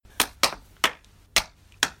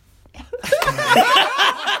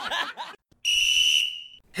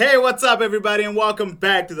Hey, what's up, everybody, and welcome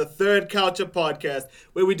back to the Third Culture Podcast,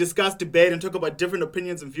 where we discuss, debate, and talk about different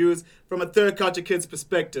opinions and views from a third culture kid's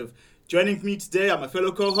perspective. Joining me today are my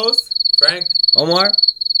fellow co-hosts, Frank. Omar.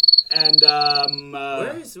 And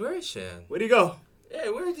Where is Shan? where'd he go? Yeah,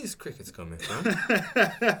 where are these crickets coming from?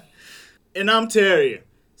 And I'm Terry.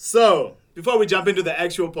 So, before we jump into the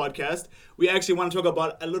actual podcast, we actually want to talk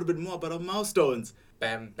about a little bit more about our milestones.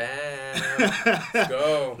 Bam, bam. Let's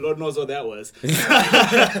go. Lord knows what that was.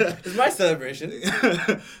 It's my celebration.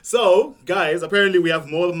 So, guys, apparently we have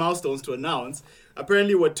more milestones to announce.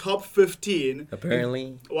 Apparently we're top 15.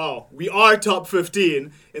 Apparently. Wow, we are top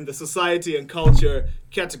 15 in the society and culture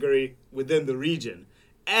category within the region.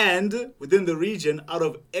 And within the region, out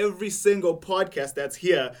of every single podcast that's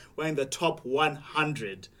here, we're in the top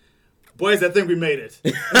 100. Boys, I think we made it.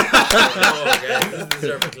 This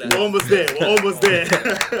deserves a clap. We're almost there.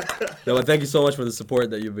 No, but thank you so much for the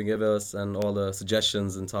support that you've been giving us and all the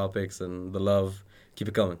suggestions and topics and the love. Keep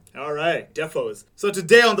it coming. All right, defos. So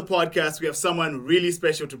today on the podcast, we have someone really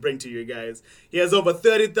special to bring to you guys. He has over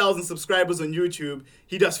 30,000 subscribers on YouTube.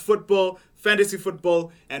 He does football, fantasy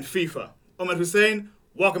football, and FIFA. Omar Hussein,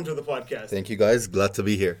 welcome to the podcast. Thank you, guys. Glad to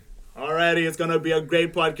be here. All righty, it's going to be a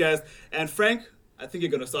great podcast. And Frank, I think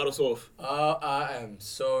you're going to start us off. I am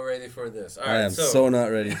so ready for this. All I right, am so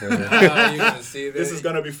not ready for this. you're gonna see This is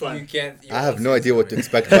going to be fun. You can't. I have no idea what to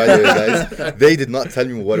expect, by the way, guys. They did not tell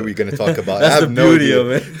me what are we going to talk about. That's I the have no beauty idea.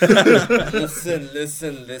 of it.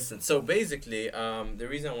 Listen. So basically, the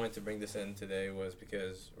reason I wanted to bring this in today was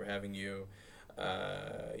because we're having you.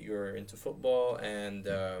 You're into football, and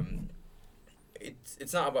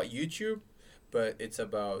it's not about YouTube, but it's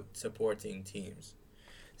about supporting teams.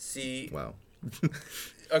 See. Wow.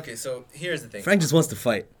 Okay, so here's the thing. Frank just wants to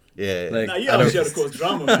fight. Yeah. Like, Nah, you I don't- out here to cause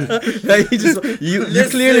drama, man. Like, you Listen,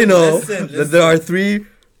 clearly know listen. that there are 3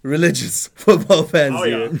 religious football fans Oh,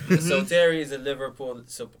 yeah. here. So Terry is a Liverpool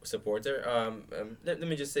supporter. Let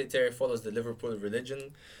me just say Terry follows the Liverpool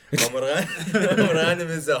religion. Omar Ghanem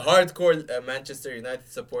is a hardcore Manchester United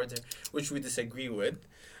supporter, which we disagree with.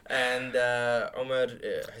 And Omar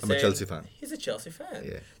Hussein, I'm a Chelsea fan. He's a Chelsea fan.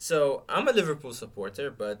 Yeah. So I'm a Liverpool supporter,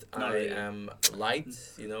 but Not I really. am light,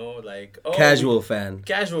 like Casual fan.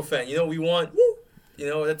 Casual fan. We want,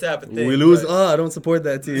 that type of thing. We lose. but- I don't support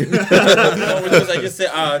that team. No, we lose. I just say,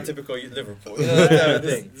 typical Liverpool. That type of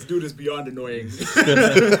thing. This dude is beyond annoying.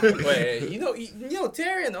 Wait,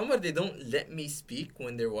 Terry and Omar, they don't let me speak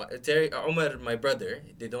when they're Terry, Omar, my brother,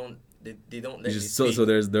 they don't let me speak. So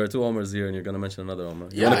there are 2 Omars here, and you're gonna mention another Omar.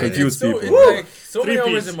 You Yeah, wanna confuse it's so, people. It's like so Three many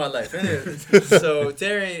Omars piece. in my life. Anyway. So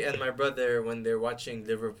Terry and my brother, when they're watching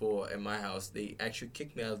Liverpool at my house, they actually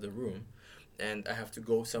kick me out of the room, and I have to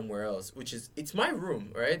go somewhere else, which is it's my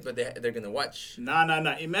room, right? But they're gonna watch. Nah.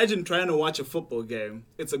 Imagine trying to watch a football game.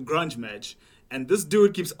 It's a grunge match. And this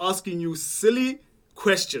dude keeps asking you silly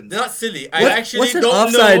questions. They're not silly. What's an don't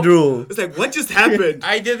offside know. rule? It's like, what just happened?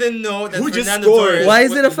 I didn't know that Who just Fernando scored? Torres Why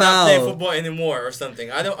is it a would not play foul? football anymore or something.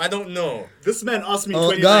 I don't know. This man asked me in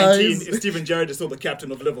Oh, 2019 guys. if Steven Gerrard is still the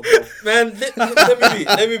captain of Liverpool. Man,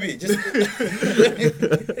 let me be. Just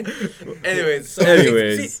Anyways, so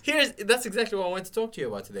Anyways. see, that's exactly what I wanted to talk to you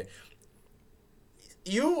about today.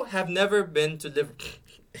 You have never been to Liverpool.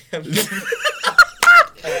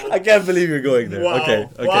 I can't believe you're going there. Wow. Okay.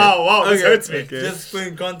 Wow, this hurts me. Just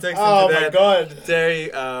putting context Oh into my that. God.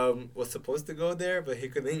 Terry was supposed to go there, but he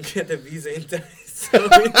couldn't get a visa in time. So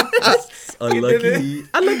Unlucky.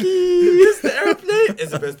 Just the airplane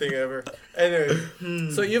is the best thing ever. Anyway,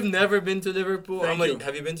 so you've never been to Liverpool? Thank you.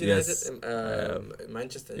 Have you been to Yes. United?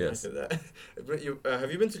 Manchester Yes. United.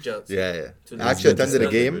 Have you been to Chelsea? Yeah. To I actually Liverpool. attended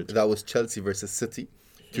a game Liverpool. that was Chelsea versus City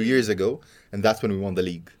 2 years ago, and that's when we won the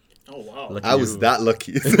league. Oh, wow. Lucky I was you. that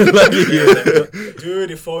lucky. Dude,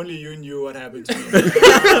 if only you knew what happened to me.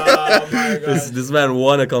 Oh, my God. This man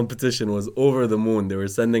won a competition, was over the moon. They were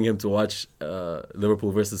sending him to watch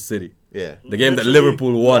Liverpool versus City, Yeah. the game that Literally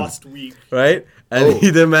Liverpool won, Last week. right? And Oh. he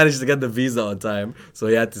didn't manage to get the visa on time, so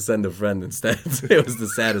he had to send a friend instead. It was the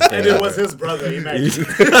saddest thing And it ever. was his brother, imagine.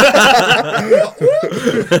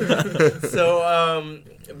 So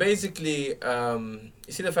basically,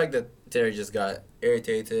 you see the fact that Terry just got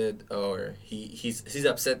irritated, or he's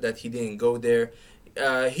upset that he didn't go there.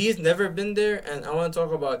 He's never been there, and I want to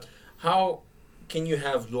talk about how can you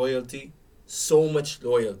have loyalty, so much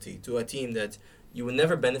loyalty to a team that you will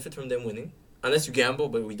never benefit from them winning, unless you gamble,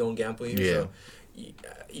 but we don't gamble here. Yeah. So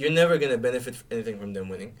you're never gonna benefit anything from them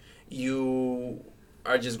winning. You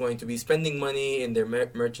are just going to be spending money in their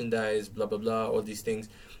merchandise, blah blah blah, all these things,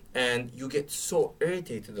 and you get so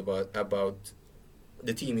irritated about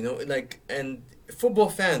the team, you know, like, and football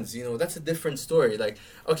fans, you know, that's a different story. Like,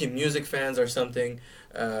 okay, music fans or something,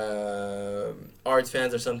 art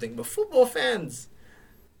fans or something, but football fans,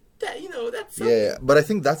 that, you know, that's something. Yeah, but I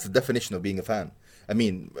think that's the definition of being a fan. I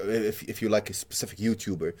mean, if you like a specific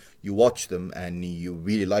YouTuber, you watch them and you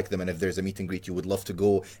really like them, and if there's a meet and greet, you would love to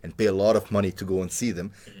go and pay a lot of money to go and see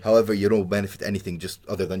them. However, you don't benefit anything just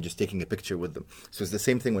other than just taking a picture with them. So it's the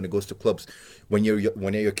same thing when it goes to clubs. When you're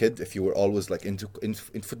a kid, if you were always like in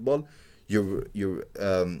football,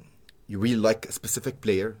 you really like a specific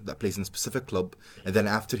player that plays in a specific club, and then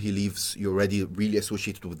after he leaves, you're already really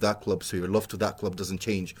associated with that club, so your love to that club doesn't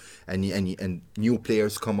change, and new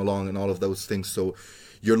players come along and all of those things. So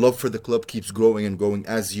your love for the club keeps growing and growing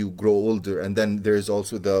as you grow older. And then there's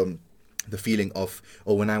also the feeling of,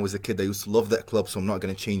 oh, when I was a kid, I used to love that club, so I'm not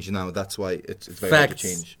going to change now. That's why it's very hard to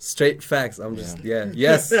change. Straight facts. I'm just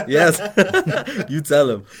yes. You tell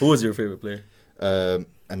him. Who was your favorite player?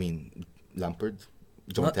 I mean, Lampard,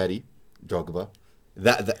 John What? Terry, Drogba,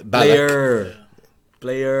 that Player.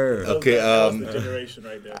 Player. Okay, that was the generation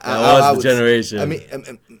right there. That was the would- generation. I mean,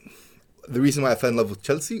 the reason why I fell in love with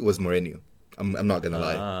Chelsea was Mourinho. I'm not gonna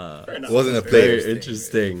lie. Fair enough. It wasn't a Very player.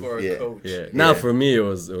 interesting. For a Yeah. coach. Yeah. Now for me it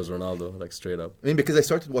was Ronaldo, like straight up. I mean, because I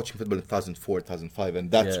started watching football in 2004, 2005,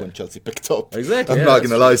 and that's Yeah. when Chelsea picked up. Exactly, I'm yeah, not that's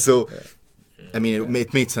gonna true. lie. So, I mean,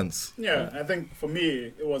 it made sense. Yeah, I think for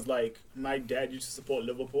me it was like my dad used to support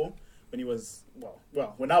Liverpool when he was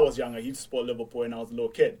well when I was younger. He used to support Liverpool and I was a little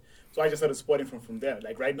kid, so I just started supporting from there.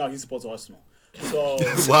 Like right now he supports Arsenal. So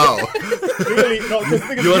Wow. really, no, 'cause the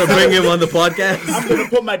thing is, You want to bring him on the podcast? I'm gonna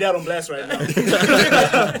put my dad on blast right now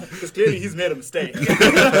because clearly he's made a mistake.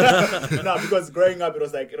 No, because growing up it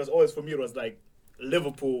was always for me. It was like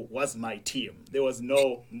Liverpool was my team. There was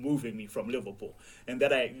no moving me from Liverpool, and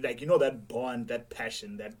that I like that bond, that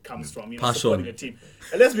passion that comes from Passion. supporting a team.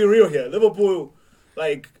 And let's be real here, Liverpool.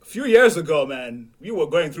 Like a few years ago, man, we were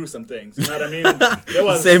going through some things. You know what I mean? There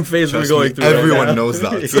was Same phase we're Trust going me, through. right everyone now. knows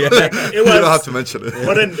that. Yeah. it You was don't have to mention it.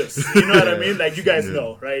 horrendous. You know what I mean? Like you guys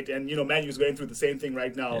know, right? And Man U's going through the same thing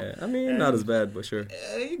right now. Yeah, I mean, And, not as bad, but sure.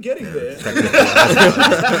 You're getting there.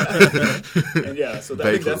 And yeah, so I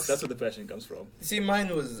Very think close. that's where the passion comes from. See,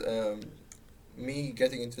 mine was me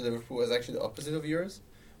getting into Liverpool was actually the opposite of yours.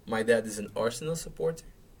 My dad is an Arsenal supporter,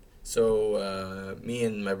 so me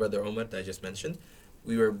and my brother Omar, that I just mentioned,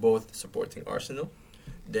 we were both supporting Arsenal.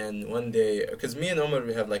 Then one day, because me and Omar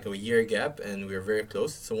we have like a year gap and we were very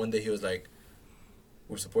close. So one day he was like,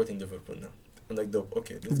 "We're supporting Liverpool now." I'm like, "Dope,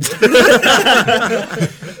 okay, let's go."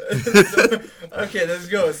 Okay, let's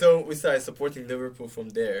go. So we started supporting Liverpool from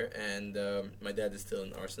there, and my dad is still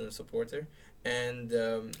an Arsenal supporter, and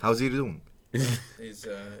How's he doing? he's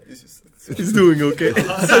just He's doing okay.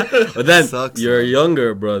 But then Sucks, your man.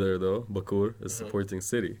 younger brother, though, Bakur, is supporting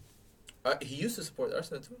City. he used to support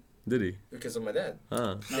Arsenal too Did he? because of my dad.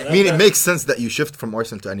 Ah. I mean, it makes sense that you shift from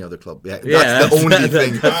Arsenal to any other club. Yeah, Yeah, that's the only that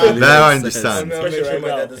thing definitely that I makes sense. I'm understand. gonna make Especially sure my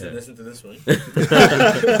right dad now. doesn't Yeah. listen to this one.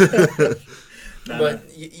 Nah, But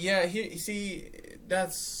nah. yeah, here you see,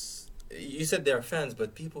 that's you said they're fans,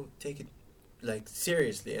 but people take it like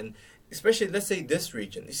seriously, and especially let's say this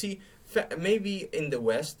region. You see, maybe in the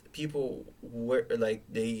West, people were like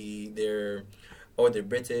they're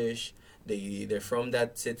British, they're from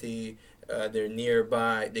that city, they're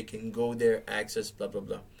nearby, they can go there, access, blah blah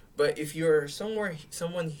blah. But if you're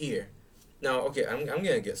someone here. Now, okay, I'm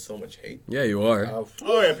gonna get so much hate. Yeah, you are.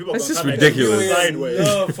 Oh yeah, people That's don't just come at ridiculous. you sideways.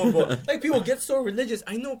 Love football. Like people get so religious.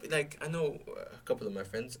 I know a couple of my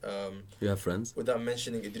friends. You have friends? Without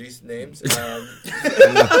mentioning Idris' names,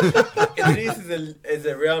 Idris is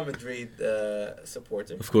a Real Madrid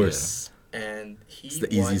supporter, Of course. and he It's the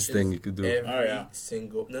easiest watches thing you could do. Every Oh, yeah.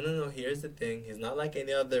 single no. Here's the thing: he's not like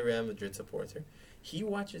any other Real Madrid supporter. He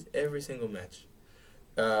watches every single match.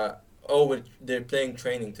 They're playing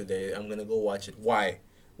training today. I'm gonna go watch it. Why?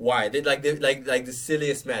 They like the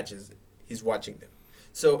silliest matches. He's watching them.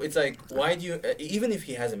 So it's like, why do you? Even if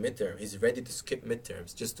he has a midterm, he's ready to skip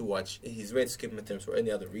midterms just to watch. He's ready to skip midterms for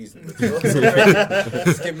any other reason, but he's also ready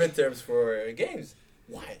to skip midterms for games.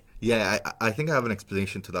 Why? Yeah, I think I have an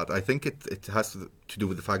explanation to that. I think it has to do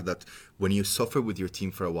with the fact that when you suffer with your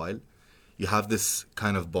team for a while, you have this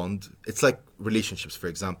kind of bond. It's like relationships, for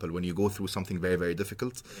example. When you go through something very, very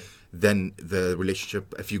difficult, then the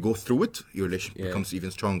relationship, if you go through it, your relationship Yeah. becomes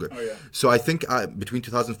even stronger. Oh, yeah. So I think between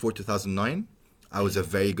 2004 2009, I was a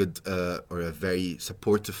very good or a very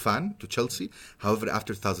supportive fan to Chelsea. However,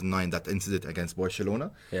 after 2009, that incident against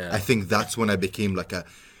Barcelona, Yeah. I think that's when I became like a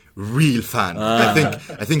real fan.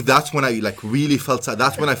 I think that's when I like really felt sad.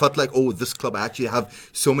 That's when I felt like, oh, this club, I actually have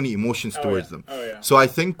so many emotions towards yeah. them. Oh, yeah. So I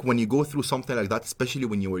think when you go through something like that, especially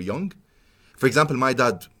when you were young, For example, my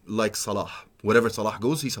dad likes Salah. Wherever Salah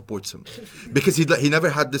goes, he supports him. Because he never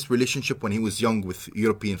had this relationship when he was young with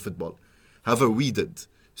European football. However, we did.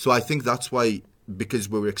 So I think that's why, because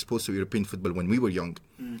we were exposed to European football when we were young,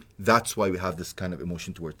 that's why we have this kind of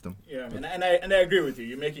emotion towards them. Yeah, and I agree with you.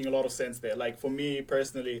 You're making a lot of sense there. Like, for me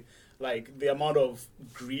personally, like, the amount of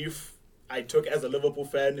grief I took as a Liverpool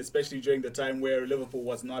fan, especially during the time where Liverpool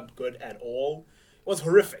was not good at all, was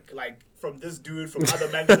horrific. Like, from this dude, from other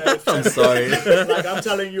Man United fans. I'm sorry. Like, I'm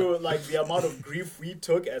telling you, like, the amount of grief we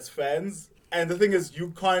took as fans. And the thing is,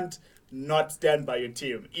 you can't not stand by your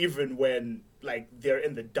team, even when, like, they're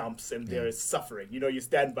in the dumps and they're suffering. You know, you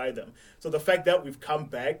stand by them. So the fact that we've come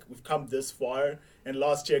back, we've come this far, and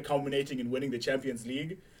last year culminating in winning the Champions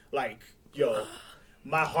League, like, yo,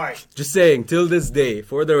 my heart. Just saying, till this day,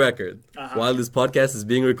 for the record, while this podcast is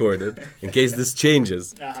being recorded, in case this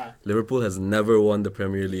changes, Liverpool has never won the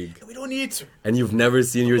Premier League. We don't need to. And you've never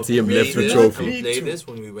seen your team lift a I trophy. will play this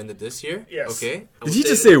when we win it this year. Yes. Okay. I Did will he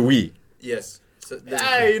just say we? Yes. So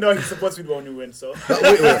You know, he's supposed to be the one who wins, so.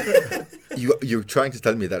 You're trying to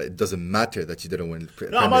tell me that it doesn't matter that you didn't win.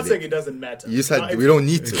 No, I'm not saying it doesn't matter. You said No, we don't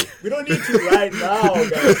need to. We don't need to right now,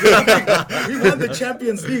 guys. We won the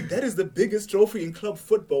Champions League. That is the biggest trophy in club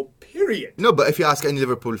football, period. No, but if you ask any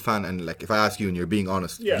Liverpool fan, and like if I ask you and you're being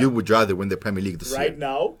honest, Yeah. you would rather win the Premier League this Right year,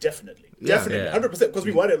 now, definitely. Yeah. Definitely. Yeah. 100%. Because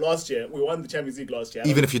we won it last year. We won the Champions League last year.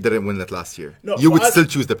 even if you didn't win it last year. No, You for would us- still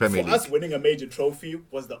choose the Premier For League. us, winning a major trophy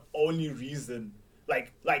was the only reason.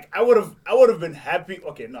 Like I would have been happy.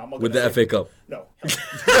 Okay, no, I'm not With gonna the say- FA Cup. No.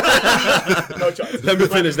 No chance. Let me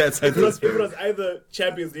finish that If it, was, sentence. if it was either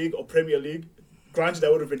Champions League or Premier League, granted, I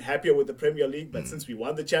would have been happier with the Premier League. But since we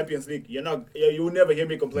won the Champions League, you will never hear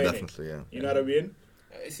me complaining. Definitely, yeah. You know what I mean?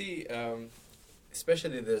 I see,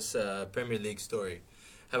 especially this Premier League story.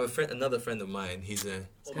 I have another friend of mine. He's a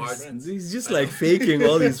hard. friends. He's just like faking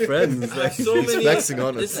all these friends. I have Like, so many. flexing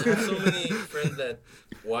on us. Listen, I have so many friends that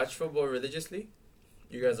watch football religiously.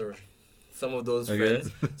 You guys are some of those Okay.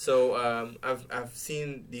 friends. So I've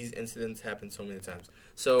seen these incidents happen so many times.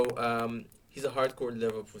 So he's a hardcore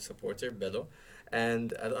Liverpool supporter, Bello,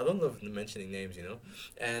 and I don't love mentioning names, you know.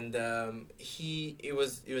 And it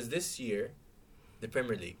was this year, the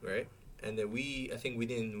Premier League, right? And then I think we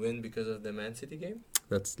didn't win because of the Man City game.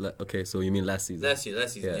 okay, so you mean last season? Last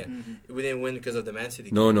season, Yeah. yeah. We didn't win because of the Man City.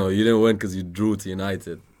 No, you didn't win because you drew to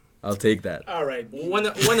United. I'll take that. All right. One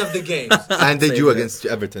of the games. And they Same drew here. against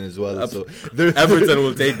Everton as well. So they're Everton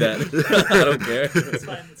will take that. I don't care. It's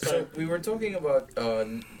fine. It's So fine. we were talking about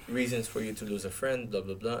reasons for you to lose a friend, blah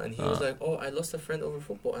blah blah, and he was like, "Oh, I lost a friend over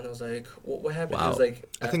football," and I was like, "What happened?" He Wow. was like,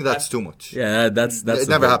 I think that's too much. Yeah, that's It a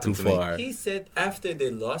never bit happened too to me. far. He said after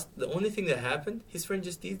they lost, the only thing that happened, his friend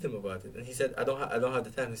just teased him about it, and he said, "I don't have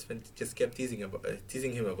the time." His friend just kept teasing him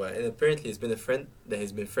about it, and apparently, it's been a friend that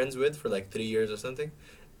he's been friends with for like 3 years or something.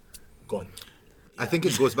 Gone. I think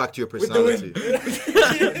it goes back to your With the win.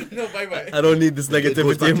 personality. No, bye bye. I don't need this It goes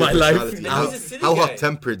negativity back in to my your life. personality. Now he's a silly How guy.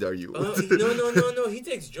 hot-tempered are you? No. He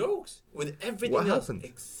takes jokes with everything What else happened?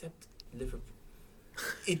 except Liverpool.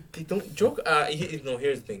 They don't joke.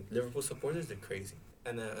 Here's the thing. Liverpool supporters, they're crazy.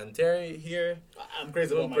 And Terry here, I'm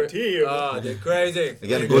crazy about my team. they're crazy.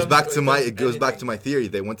 Again, it goes back to my theory.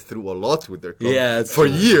 They went through a lot with their club Yeah, it's for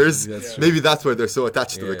true. years. That's Maybe that's why they're so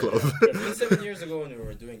attached to the Yeah. club. 7 years ago when we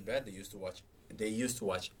were doing bad, they used to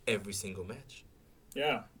watch every single match.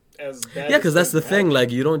 Yeah. Yeah, because that's the thing.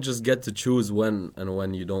 Like, you don't just get to choose when and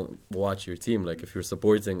when you don't watch your team. Like, if you're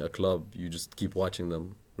supporting a club, you just keep watching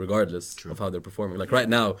them regardless of how they're performing. Like, right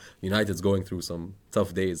now, United's going through some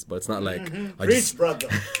tough days, but it's not like I Preach, just brother.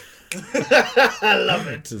 I love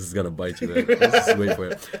it. this is gonna bite you. Man. Just wait for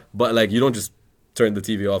it. But like, you don't just turn the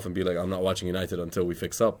TV off and be like, I'm not watching United until we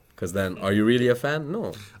fix up. Because then, are you really a fan?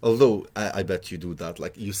 No. Although I bet you do that.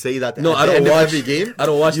 Like you say that No, at I the don't end watch of every game. I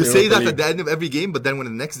don't watch You the say Europa that League. at the end of every game, but then when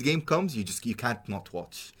the next game comes, you can't not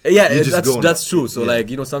watch. Yeah, You just go that's nuts. true. So Yeah.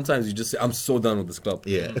 like, sometimes you just say, I'm so done with this club.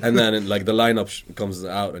 Yeah. And then like the lineup comes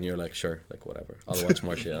out and you're like, sure, like whatever. I'll watch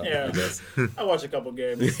Martial, Yeah. I guess. I watch a couple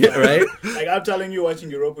games. Yeah, right? Like, I'm telling you,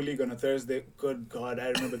 watching Europa League on a Thursday, good God, I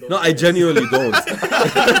remember those No, I days. genuinely don't.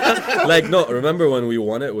 Like, no, remember when we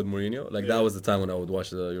won it with Mourinho? Like, that was the time when I would watch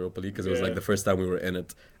the Europa League because it was Yeah. like the first time we were in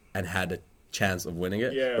it and had a chance of winning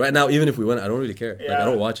it. Yeah. Right now, even if we win it, I don't really care. Like, Yeah. I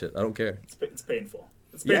don't watch it. I don't care. It's painful.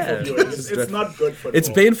 It's Yeah, painful viewing. it's It's, just it's not good for It's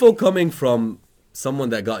painful coming from someone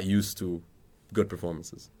that got used to good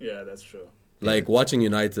performances. Yeah, that's true. Like watching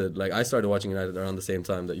United, like I started watching United around the same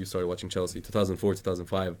time that you started watching Chelsea, 2004,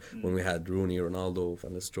 2005, when we had Rooney, Ronaldo,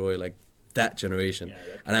 Van Nistelrooy, like that generation. Yeah,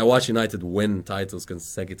 that- And I watched United win titles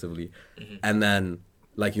consecutively. And then,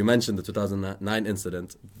 like you mentioned, the 2009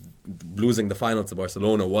 incident, losing the final to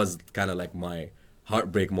Barcelona was kind of like my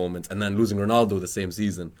heartbreak moment, and then losing Ronaldo the same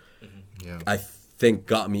season, Yeah. I think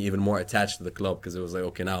got me even more attached to the club because it was like,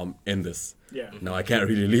 okay, now I'm in this. Yeah. Now I can't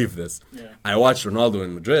really leave this. Yeah. I watched Ronaldo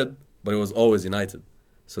in Madrid, but it was always United.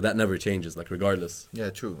 So that never changes, like regardless. Yeah,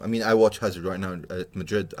 true. I mean, I watch Hazard right now at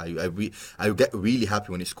Madrid. I get really happy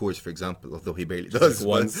when he scores, for example, although he barely does. Like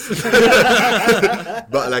once.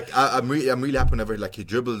 But like, I'm really happy whenever like he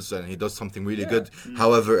dribbles and he does something really good.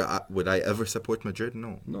 However, would I ever support Madrid?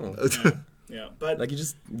 No. No. Yeah, but Like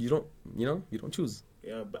you don't choose.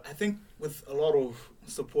 yeah, but I think with a lot of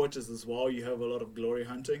supporters as well, you have a lot of glory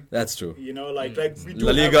hunting. That's true. You know, like we do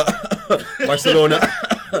La Liga, Barcelona.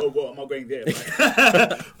 Oh, well, I'm not going there.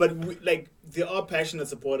 But we, like, there are passionate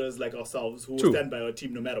supporters like ourselves who will True. stand by our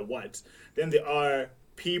team no matter what. Then there are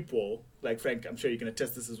people, like Frank, I'm sure you can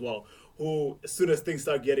attest this as well, who, as soon as things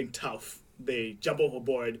start getting tough, they jump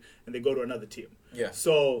overboard and they go to another team. Yeah.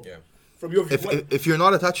 So, Yeah. from your If you're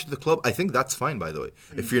not attached to the club, I think that's fine. By the way,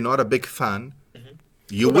 if you're not a big fan,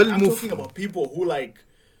 you But will I'm move. talking about people who like,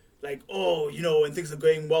 oh, you know, when things are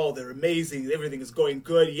going well, they're amazing, everything is going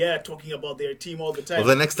good. Yeah, talking about their team all the time. Well,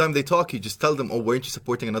 the next time they talk, you just tell them, "Oh, weren't you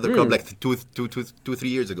supporting another club like 3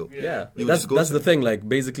 years ago?" Yeah, You that's just go that's to the thing. Like,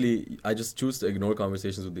 basically, I just choose to ignore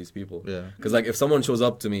conversations with these people. Yeah. Because like, if someone shows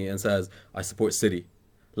up to me and says, "I support City,"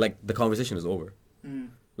 like the conversation is over.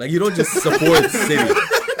 Like, you don't just support City.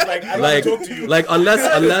 like, I don't Like, want to talk to you. like unless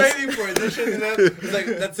Waiting for this shit, and then it's like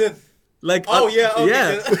that's it. like Oh, yeah, okay.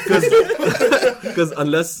 yeah, because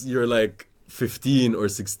unless you're like 15 or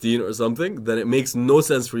 16 or something, then it makes no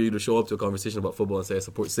sense for you to show up to a conversation about football and say I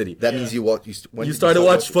support City. That means you what You started to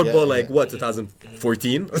watch football like what,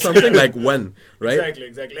 2014 or something? Like when, right?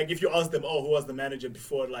 Exactly. Like if you ask them, oh, who was the manager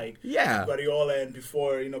before, like Yeah. Guardiola and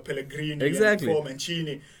before, you know, Pellegrini Exactly. and before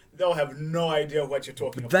Mancini, they'll have no idea what you're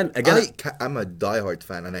talking about. Then again, I'm a diehard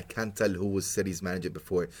fan, and I can't tell who was City's manager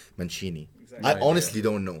before Mancini. Exactly. I honestly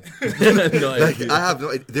don't know. no, Like, I have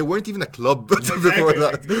no. They weren't even a club before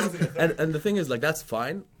that. and the thing is, like, that's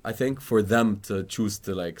fine, I think, for them to choose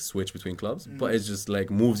to like switch between clubs, but it just like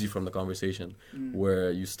moves you from the conversation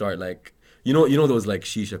where you start like, you know those like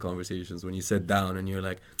shisha conversations when you sit down and you're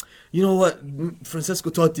like, you know what, Francesco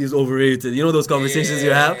Totti is overrated. You know those conversations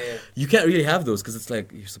you have. Yeah. You can't really have those because it's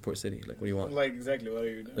like, you support City. Like, what do you want? Like exactly what are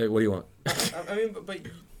you doing? Like, what do you want? I mean, but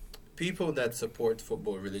people that support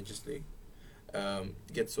football religiously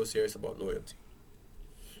get so serious about loyalty,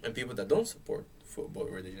 and people that don't support football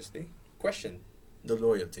religiously question the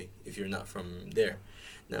loyalty if you're not from there.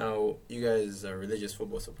 Now, you guys are religious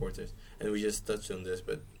football supporters, and we just touched on this,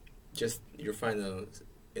 but just your final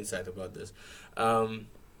insight about this.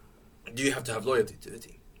 Do you have to have loyalty to the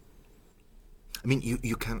team? I mean,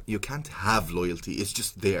 you can't have loyalty. It's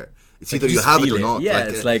just there. It's Like, either you just have it feel or not. Yeah,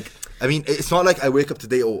 it's like, I mean, it's not like I wake up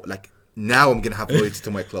today. Oh, like now I'm gonna have loyalty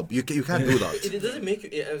to my club. You can't do that. It doesn't make you.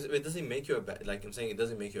 It doesn't make you a bad. Like I'm saying, it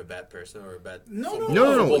doesn't make you a bad person or a bad. No.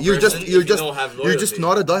 No. football You're person if you don't have you're just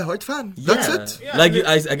loyalty. not a diehard fan. That's yeah. it. Yeah, Like,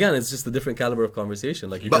 I mean- again, it's just a different caliber of conversation.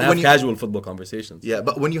 Like, you But can when have you- casual football conversations. Yeah,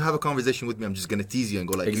 but when you have a conversation with me, I'm just gonna tease you and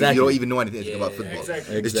go like, Exactly. you don't even know anything Yeah, about yeah, football.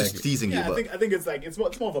 exactly. It's just Exactly. teasing you. Yeah, But I think it's like it's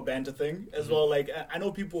more of a banter thing as well. Like I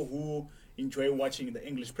know people who enjoy watching the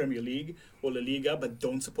English Premier League or La Liga, but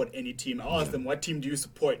don't support any team. I ask them, what team do you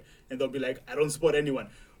support? And they'll be like, I don't support anyone.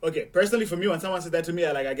 Okay, personally for me, when someone says that to me,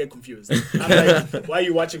 I get confused. I'm like, why are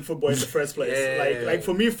you watching football in the first place? Yeah. Like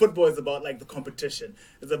for me, football is about like the competition.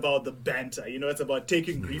 It's about the banter. You know, it's about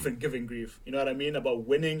taking grief and giving grief. You know what I mean? About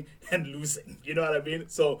winning and losing. You know what I mean?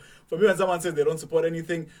 So for me, when someone says they don't support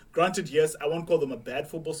anything, granted, yes, I won't call them a bad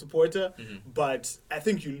football supporter, but I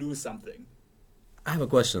think you lose something. I have a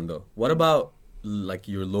question though. What about like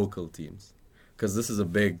your local teams? Because this is a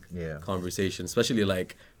big Yeah. conversation, especially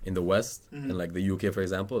like in the West and like the UK, for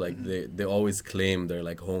example. Like they always claim they're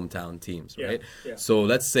like hometown teams, Yeah, right? yeah. So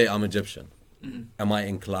let's say I'm Egyptian. Am I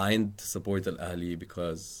inclined to support Al Ahly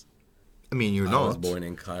because I mean, you're I not. was born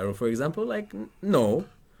in Cairo, for example? Like, no.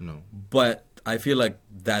 No. But I feel like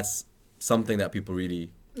that's something that people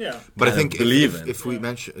really. Yeah. But I kind think of believe in. if we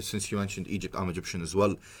mention, since you mentioned Egypt, I'm Egyptian as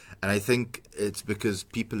well, and I think it's because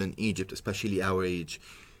people in Egypt, especially our age,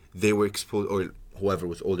 they were exposed, or whoever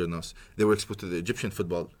was older than us, they were exposed to the Egyptian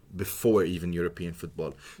football before even European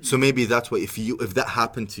football. So maybe that's why if that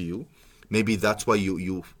happened to you, maybe that's why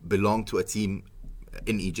you belong to a team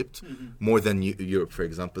in Egypt more than Europe, for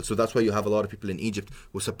example. So that's why you have a lot of people in Egypt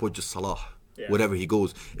who support just Salah. Yeah. Wherever he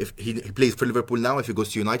goes, if he plays for Liverpool now, if he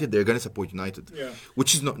goes to United, they're going to support United, Yeah.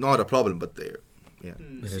 which is not a problem, but they're It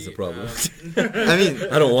is a problem. I mean,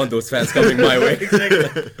 I don't want those fans coming my way.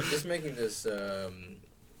 Just making this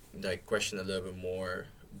like question a little bit more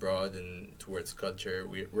broad and towards culture.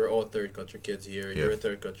 We're all third culture kids here. Yeah. You're a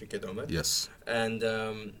third culture kid, Omar. Yes. And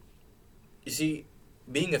you see,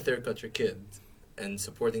 being a third culture kid and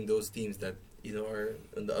supporting those teams that are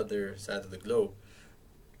on the other side of the globe,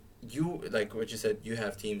 you, like what you said, you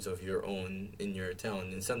have teams of your own in your town,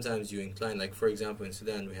 and sometimes you incline. Like for example, in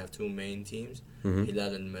Sudan, we have two main teams,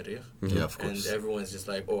 Hilal and Marikh, Yeah, of and course. everyone's just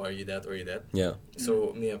like, oh, are you that or are you that? Yeah.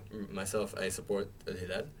 So myself, I support Al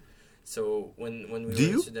Hilal. So when we Do were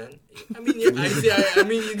you? in Sudan, I mean, I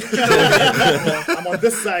mean, you need to know. I'm on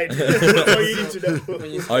this side. That's all you need to know.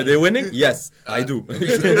 When you- Are they winning? Yes, I do.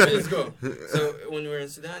 Let's go. So when we were in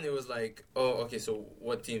Sudan, it was like, oh, okay, so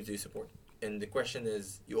what teams do you support? And the question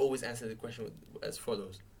is, you always answer the question as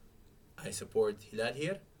follows: I support Hilal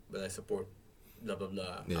here, but I support blah blah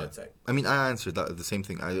blah Yeah. outside. I mean, I answered that the same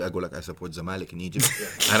thing. I go like I support Zamalek in Egypt,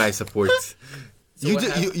 Yeah. and I support. So You, what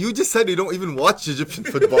happened- you just said you don't even watch Egyptian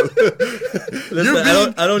football.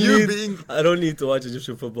 Listen, you're being I don't need to watch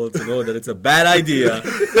Egyptian football to know that it's a bad idea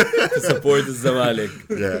to support the Zamalek.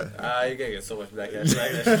 yeah. You can get so much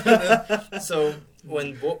backlash. So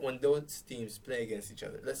when those teams play against each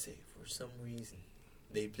other, let's say for some reason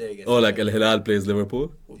they play against. Oh, each like Al other, Hilal plays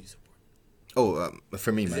Liverpool? who do you support? Oh,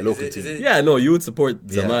 for me, Is my it- local is it- team. is it- Yeah, no, you would support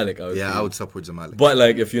Yeah. Zamalek. I would Yeah, think. I would support Zamalek. But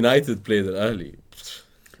like, if United played Al Ahly,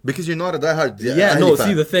 Because you're not a diehard. yeah, Ahly no. fan.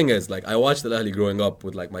 See, the thing is, like, I watched Al Ahly growing up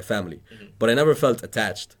with like my family, but I never felt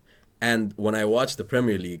attached. And when I watched the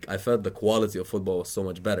Premier League, I felt the quality of football was so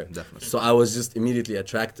much better. Definitely. So I was just immediately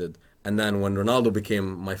attracted. And then when Ronaldo became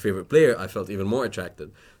my favorite player, I felt even more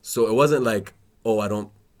attracted. So it wasn't like, oh, I don't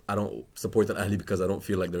support Al Ahly because I don't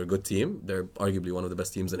feel like they're a good team. They're arguably one of the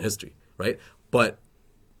best teams in history, right? But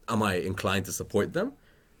am I inclined to support them?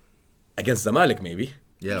 Against Zamalek, maybe.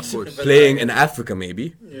 Yeah, of course. But Playing in Africa,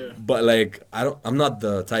 maybe. Yeah. But like, I'm not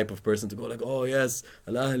the type of person to go like, oh yes,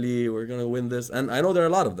 Al Ahly, we're gonna win this. And I know there are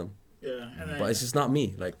a lot of them, Yeah, and but it's just not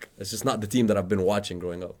me. Like, it's just not the team that I've been watching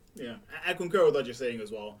growing up. yeah, I concur with what you're saying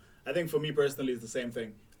as well. I think for me personally, it's the same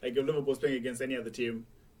thing. Like if Liverpool's playing against any other team,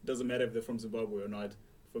 doesn't matter if they're from Zimbabwe or not.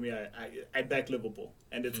 For me, I back Liverpool,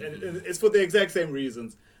 and it's for the exact same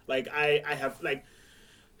reasons. Like I have like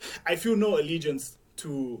I feel no allegiance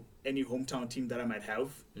to any hometown team that I might have.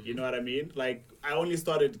 You know what I mean? Like I only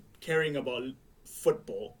started caring about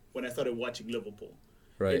football when I started watching Liverpool.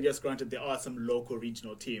 Right. And yes, granted, there are some local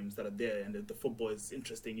regional teams that are there, and the football is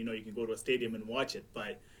interesting. You know, you can go to a stadium and watch it,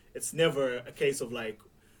 but it's never a case of like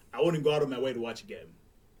I wouldn't go out of my way to watch a game.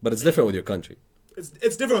 But it's different with your country.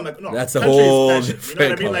 It's different. Like no, That's a country is whole passion, you know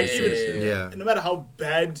what I mean? Like different even Yeah. no matter how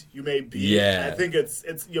bad you may be, Yeah. I think it's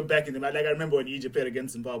you're backing them. Like I remember when Egypt played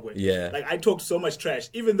against Zimbabwe. Yeah. Like I talked so much trash,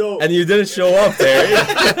 even though And you didn't show up there.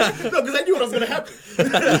 no, because I knew what was gonna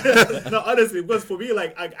happen. No, honestly, because for me,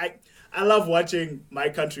 like I love watching my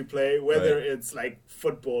country play, whether Right. it's like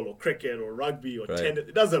football or cricket or rugby or Right. tennis.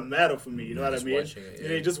 It doesn't matter for me. You know what I Just mean? watching it, You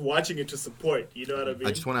yeah. know, just watching it to support. You know what I mean?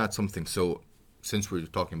 I just want to add something. So, since we're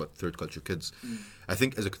talking about third culture kids, I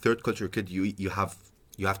think as a third culture kid, you have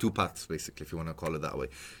two paths basically, if you want to call it that way.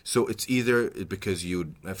 So it's either because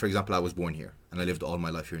for example, I was born here and I lived all my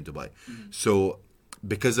life here in Dubai. So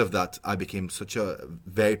because of that, I became such a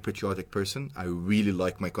very patriotic person. I really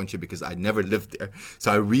like my country because I never lived there.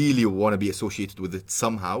 So I really want to be associated with it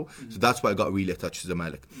somehow. So that's why I got really attached to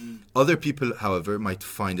Zamalek. Other people, however, might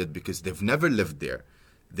find it because they've never lived there.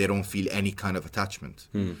 They don't feel any kind of attachment.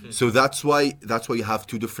 So that's why you have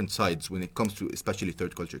two different sides when it comes to especially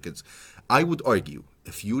third culture kids. I would argue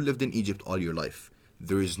if you lived in Egypt all your life,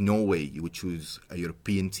 there is no way you would choose a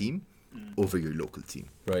European team over your local team.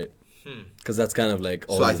 Right. Because that's kind of like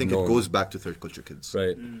all So I you've think known. it goes back to third culture kids.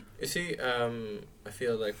 Right. You see, I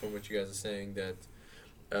feel like from what you guys are saying that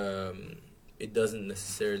it doesn't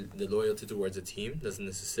necessarily, the loyalty towards a team doesn't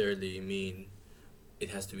necessarily mean it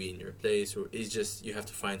has to be in your place, or it's just you have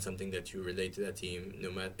to find something that you relate to that team, no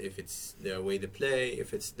matter if it's their way to play,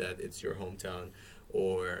 if it's that it's your hometown,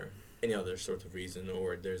 or any other sort of reason,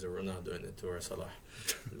 or there's a Ronaldo in it or a Salah.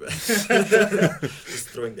 Just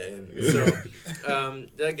throwing that in. So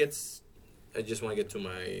that gets. I just want to get to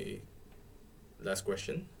my last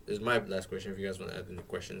question. This is my last question. If you guys want to add any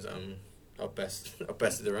questions, I'll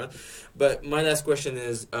pass it around. But my last question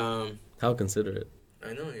is, How considerate.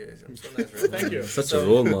 I know you guys. I'm so nice. Right? Thank you. Such So- a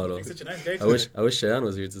role model. You're such a nice guy. I wish Cheyenne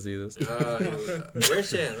was here to see this. Where's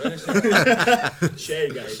Shane? Where's Shane? Shay,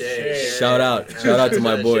 guys. Shay. Shay. Shout out to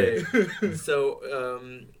my boy. Shay. So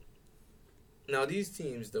now these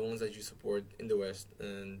teams, the ones that you support in the West,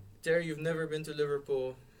 and Terry, you've never been to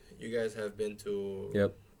Liverpool. You guys have been to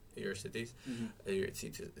Yep. your cities, Mhm. your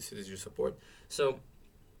cities you support. So,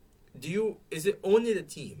 is it only the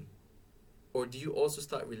team, or do you also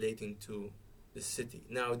start relating to the city.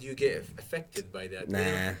 Now, do you get affected by that?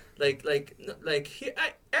 Nah.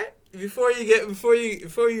 Before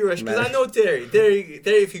you rush, because Nah. I know Terry. Terry,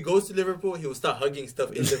 if he goes to Liverpool, he will start hugging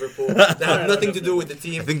stuff in Liverpool that have nothing to do with the I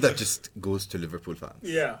team. think that just goes to Liverpool fans.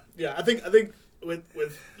 Yeah, yeah. I think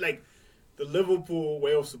with like the Liverpool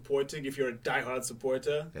way of supporting, if you're a diehard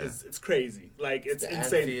supporter, Yeah. it's crazy. Like it's The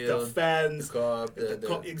insane. Anfield, The fans, the Cup,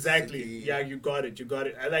 the exactly. city. Yeah, you got it.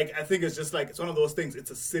 I think it's just like it's one of those things. It's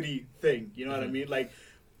a city thing. You know what I mean? Like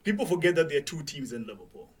people forget that there are two teams in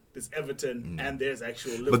Liverpool. There's Everton and there's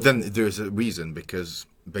actual Liverpool. But then there's a reason, because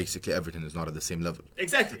basically Everton is not at the same level.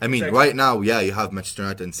 exactly. I mean, exactly. right now, yeah, you have Manchester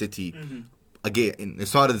United and City. Again,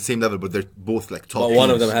 it's not at the same level, but they're both like top. But one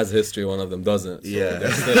of teams. them has history, one of them doesn't. So Yeah.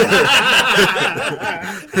 they're still-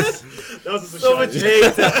 That was just a So shot. much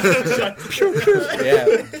hate.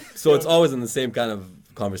 yeah. So it's always in the same kind of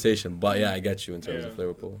conversation. But yeah, I get you in terms Yeah. of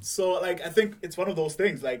Liverpool. So like I think it's one of those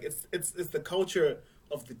things. Like it's the culture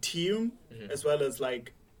of the team as well as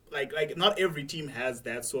like not every team has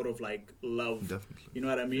that sort of like love. Definitely. You know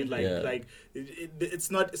what I mean? Like Yeah.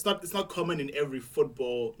 it's not common in every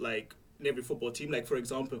football team. Like for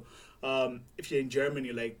example, if you're in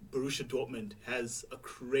Germany, like Borussia Dortmund has a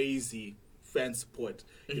crazy fan support.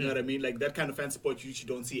 You know what I mean? Like that kind of fan support you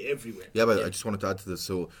usually don't see everywhere. Yeah, but I just wanted to add to this.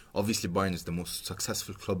 So obviously Bayern is the most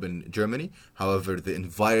successful club in Germany. However, the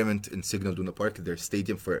environment in Signal Iduna Park, their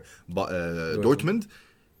stadium for Dortmund,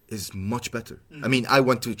 is much better. I mean, I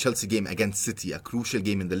went to a Chelsea game against City, a crucial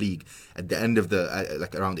game in the league, at the end of the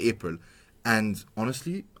like around April, and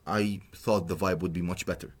honestly, I thought the vibe would be much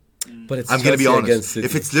better. But it's I'm going to be Chelsea honest. against City.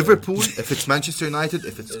 If it's Liverpool, if it's Manchester United,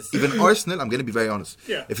 if it's even Arsenal, I'm going to be very honest.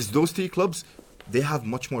 Yeah. If it's those three clubs, they have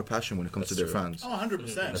much more passion when it comes That's to their true. fans. Oh,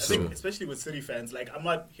 100%. I That's think, true. especially with City fans. Like, I'm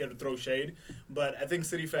not here to throw shade, but I think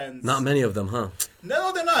City fans. Not many of them, huh?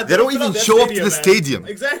 No, they're not. They don't fill even out their show up to the man. stadium.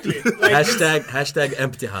 Exactly. Like, Hashtag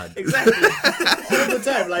emptyhad. Exactly. All the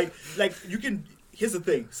time. Like you can. Here's the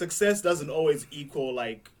thing: success doesn't always equal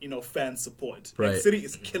fan support. Like, Right. City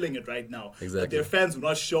is killing it right now. But Exactly. their fans will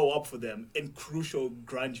not show up for them in crucial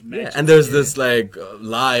grunge matches. Yeah, and there's this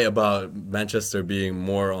lie about Manchester being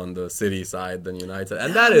more on the City side than United,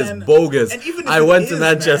 and that is man. bogus. And even if I it went is, to man.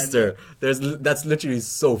 Manchester. That's literally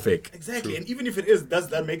so fake. Exactly, and even if it is, does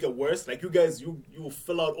that make it worse? Like you guys, you will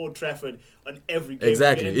fill out Old Trafford on every game.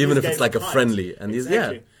 Exactly, and even these if it's guys like a can't. friendly, and these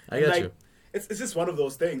I And, get you. It's just one of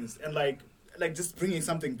those things, and like just bringing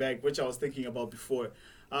something back, which I was thinking about before.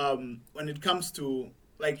 When it comes to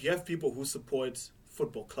like, you have people who support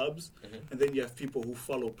football clubs, and then you have people who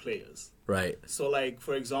follow players. Right. So, like,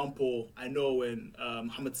 for example, I know when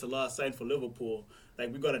Mohamed Salah signed for Liverpool,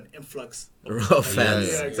 like, we got an influx Of fans.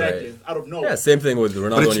 Yeah, exactly. Right. Out of nowhere. Yeah, same thing with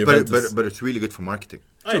Ronaldo and Juventus. But it's really good for marketing.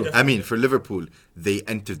 Oh, yeah, I mean, for Liverpool, they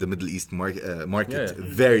entered the Middle East market Yeah.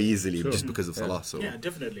 very easily Sure. just because of Yeah. Salah. So Yeah,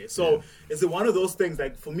 definitely. So is it one of those things?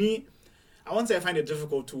 Like for me, I won't say I find it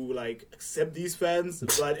difficult to like accept these fans,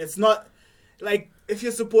 but it's not like if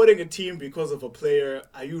you're supporting a team because of a player,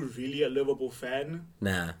 are you really a Liverpool fan?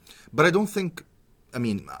 Nah, but I don't think. I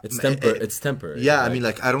mean, it's temporary. Yeah, I Like, mean,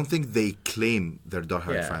 like I don't think they claim they're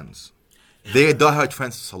diehard Yeah. fans. They're diehard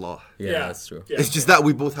fans of Salah. yeah, that's true. Yeah. It's just that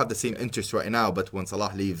we both have the same interest right now, but when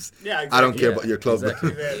Salah leaves, Yeah, I don't exactly. care Yeah, about your club.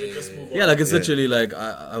 exactly. Yeah, just move on. Yeah, like it's Yeah. literally like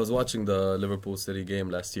I was watching the Liverpool City game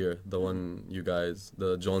last year, the one you guys,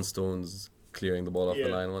 the John Stones clearing the ball off the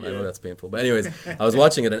Yeah, line one. I yeah. know that's painful, but anyways, I was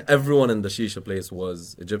watching it and everyone in the shisha place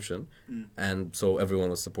was Egyptian, and so everyone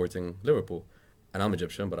was supporting Liverpool. And I'm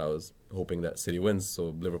Egyptian, but I was hoping that City wins,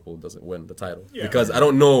 so Liverpool doesn't win the title. Yeah. Because I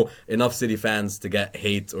don't know enough City fans to get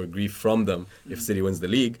hate or grief from them if City wins the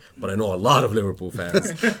league, but I know a lot of Liverpool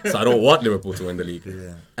fans, so I don't want Liverpool to win the league.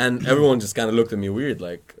 Yeah. And everyone just kind of looked at me weird,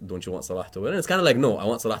 like, don't you want Salah to win? And it's kind of like, no, I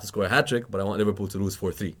want Salah to score a hat-trick, but I want Liverpool to lose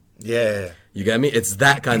 4-3. Yeah. You get me? It's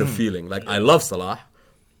that kind of feeling. Like, I love Salah,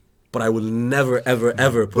 but I will never, ever,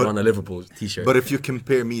 ever put But- on a Liverpool t-shirt. But if you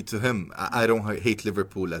compare me to him, I don't hate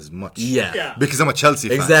Liverpool as much. yeah. Yeah. Because I'm a Chelsea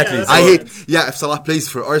fan. Exactly. Yeah, that's I what- hate. Yeah, if Salah plays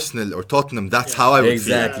for Arsenal or Tottenham, that's how I would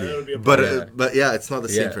Exactly. Yeah, that would be a feel. But problem. but yeah, it's not the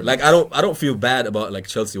same Yeah. for me. Like, I don't feel bad about, like,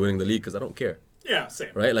 Chelsea winning the league because I don't care. Yeah, same.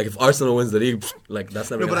 Right? Like, if Arsenal wins the league, like, that's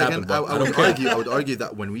never No, going but to happen. again, But I I don't would care. argue. I would argue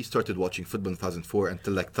that when we started watching football in 2004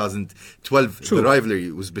 until like 2012, True. the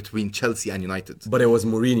rivalry was between Chelsea and United. But it was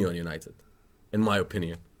Mourinho and United, in my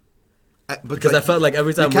opinion. Because I felt like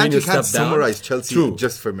every time you Mourinho can't stepped down, summarize Chelsea true,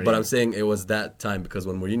 just for Mourinho. But I'm saying it was that time because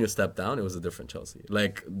when Mourinho stepped down, it was a different Chelsea.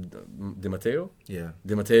 Like Di Matteo, Yeah.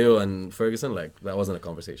 Di Matteo and Ferguson, like that wasn't a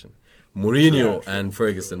conversation. Mourinho and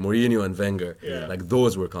Ferguson, Mourinho and Wenger, Yeah. like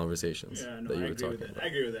those were conversations Yeah, no, that you I were agree with talking that. about. I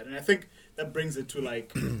agree with that, and I think that brings it to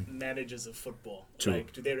like managers of football. True.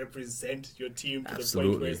 Like, do they represent your team to the point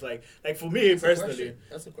Absolutely. where it's like for me personally,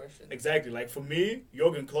 That's a question. exactly. Like for me,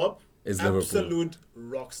 Jurgen Klopp Is Liverpool. absolute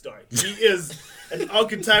rock star. He is an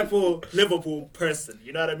archetypal Liverpool person.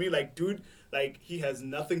 You know what I mean? Like, dude, like he has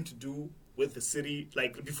nothing to do with the city.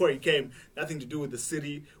 Like before he came, nothing to do with the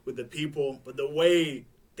city, with the people, but the way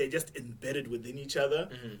they just embedded within each other,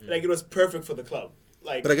 like it was perfect for the club.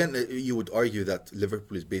 Like, But again, you would argue that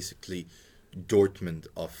Liverpool is basically Dortmund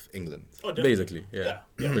of England. oh, definitely. Basically, yeah,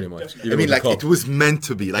 pretty much. definitely. Even I mean, with like Klopp. it was meant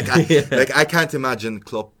to be. Like I, Yeah. like I can't imagine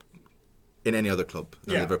Klopp in any other club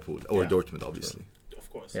than Yeah. Liverpool or Yeah. Dortmund, obviously. Of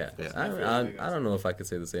course. Yeah, Yeah. I don't know if I could